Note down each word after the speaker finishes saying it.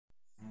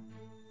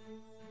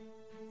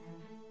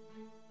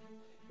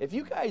If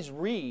you guys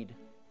read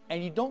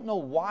and you don't know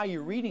why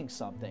you're reading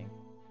something,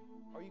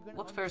 are you going to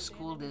Wilkes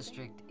School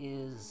District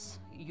is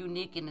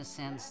unique in the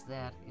sense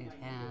that it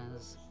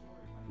has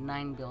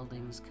 9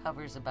 buildings,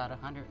 covers about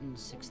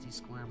 160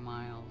 square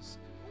miles,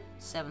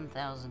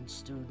 7,000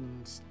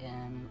 students,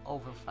 and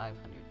over 500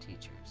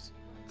 teachers.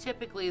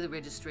 Typically, the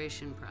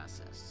registration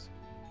process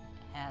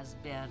has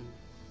been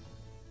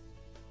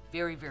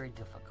very, very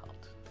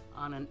difficult.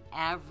 On an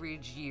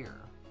average year,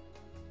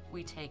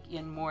 we take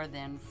in more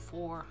than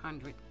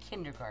 400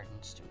 kindergarten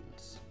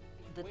students.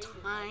 The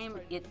time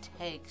it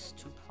takes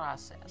to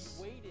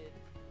process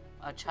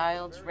a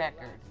child's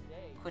record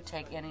could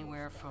take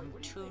anywhere from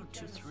 2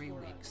 to 3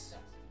 weeks.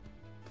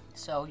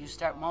 So you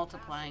start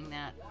multiplying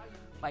that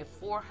by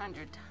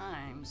 400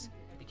 times,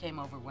 it became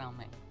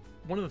overwhelming.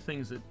 One of the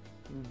things that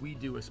we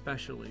do,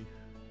 especially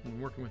when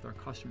working with our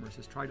customers,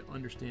 is try to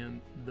understand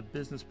the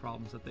business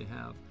problems that they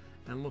have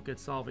and look at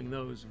solving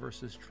those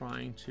versus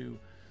trying to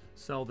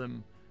sell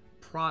them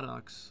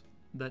products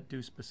that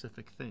do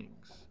specific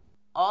things.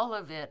 All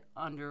of it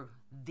under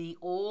the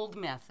old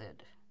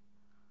method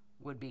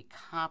would be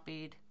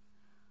copied,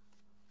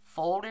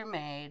 folder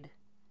made,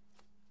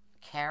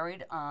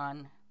 carried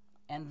on,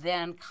 and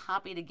then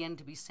copied again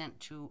to be sent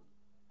to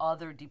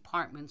other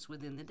departments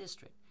within the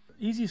district.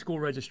 Easy School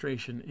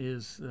Registration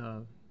is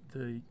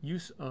the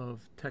use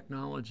of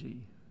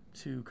technology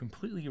to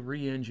completely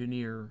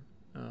re-engineer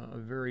a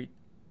very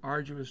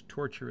arduous,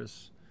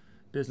 torturous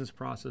business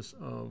process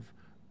of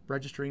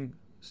registering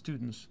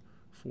students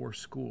for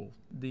school.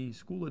 The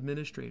school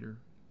administrator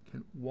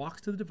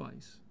walks to the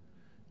device,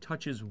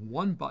 touches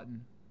one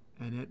button,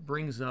 and it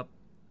brings up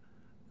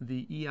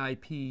the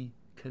EIP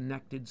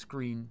connected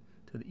screen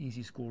to the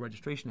Easy School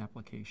Registration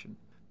application.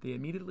 They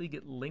immediately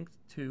get linked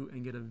to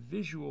and get a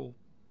visual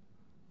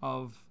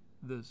of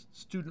the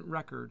student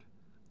record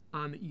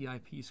on the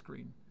EIP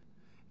screen.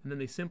 And then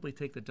they simply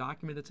take the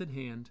document that's at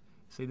hand,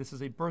 say this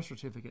is a birth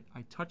certificate.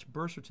 I touch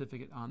birth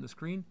certificate on the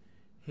screen,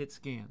 hit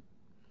scan.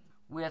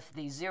 With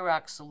the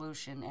Xerox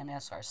solution and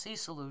SRC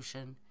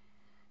solution,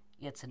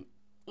 it's an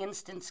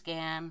instant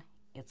scan,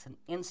 it's an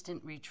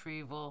instant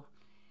retrieval,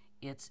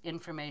 it's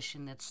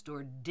information that's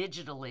stored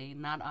digitally,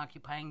 not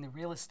occupying the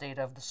real estate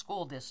of the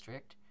school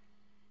district,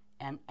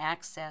 and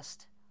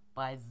accessed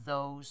by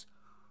those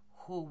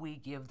who we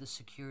give the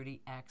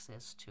security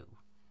access to,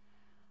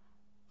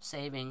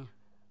 saving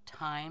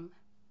time,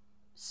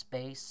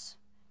 space,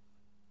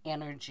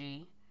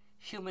 energy,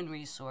 human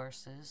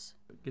resources.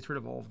 It gets rid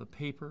of all of the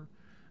paper,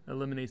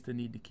 eliminates the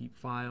need to keep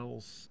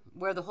files.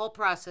 Where the whole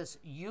process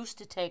used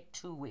to take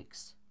 2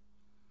 weeks,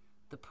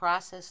 the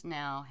process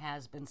now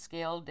has been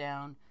scaled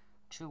down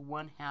to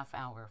 1/2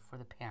 hour for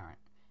the parent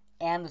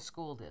and the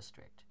school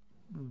district.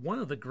 One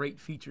of the great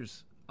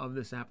features of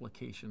this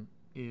application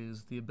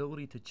is the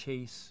ability to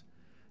chase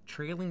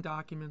trailing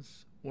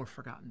documents or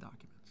forgotten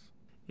documents.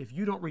 If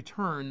you don't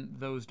return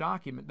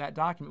that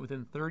document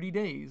within 30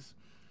 days,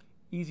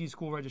 Easy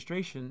School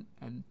Registration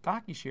and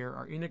DocuShare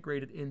are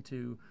integrated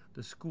into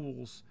the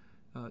school's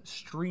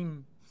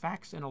Stream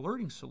fax and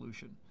alerting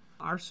solution.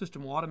 Our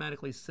system will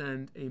automatically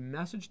send a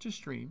message to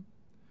Stream,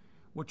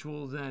 which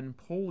will then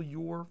pull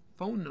your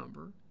phone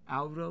number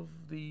out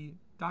of the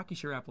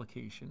DocuShare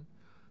application,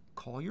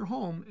 call your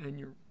home, and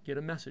you get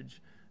a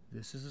message.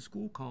 This is the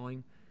school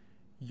calling.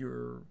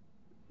 Your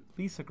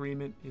lease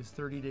agreement is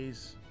 30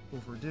 days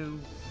overdue.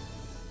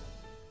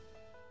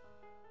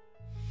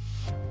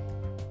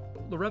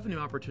 The revenue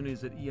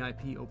opportunities that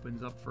EIP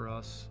opens up for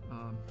us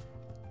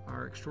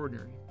are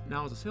extraordinary.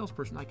 Now, as a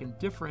salesperson, I can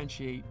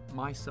differentiate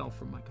myself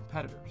from my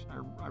competitors.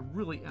 I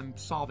really am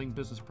solving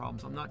business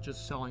problems. I'm not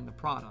just selling the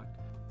product.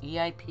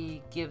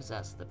 EIP gives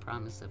us the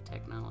promise of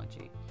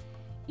technology.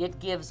 It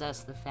gives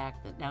us the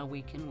fact that now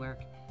we can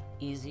work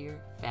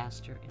easier,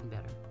 faster, and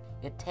better.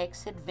 It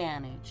takes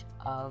advantage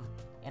of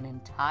an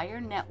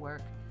entire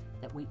network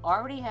that we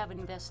already have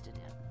invested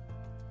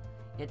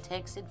in. It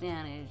takes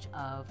advantage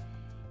of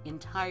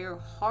entire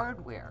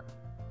hardware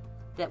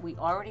that we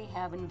already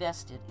have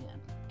invested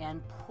in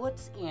and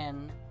puts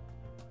in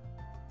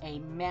a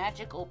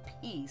magical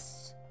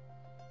piece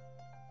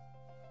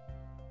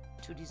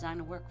to design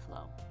a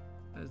workflow.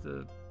 As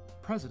the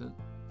president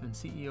and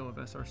CEO of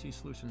SRC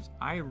Solutions,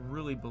 I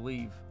really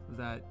believe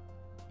that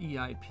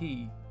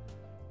EIP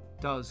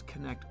does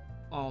connect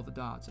all the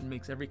dots and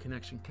makes every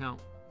connection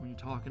count when you're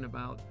talking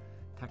about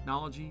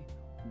technology,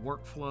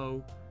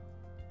 workflow,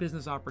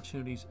 business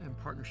opportunities, and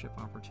partnership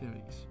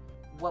opportunities.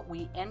 What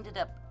we ended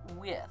up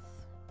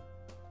with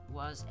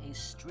was a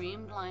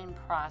streamlined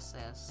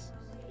process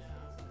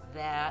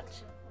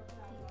that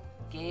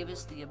gave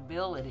us the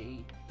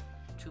ability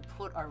to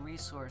put our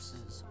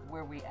resources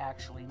where we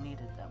actually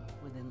needed them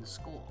within the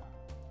school.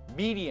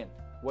 Median.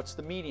 What's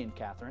the median,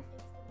 Catherine?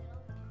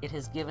 It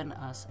has given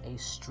us a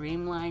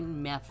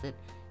streamlined method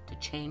to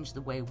change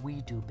the way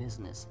we do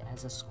business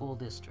as a school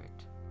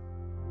district.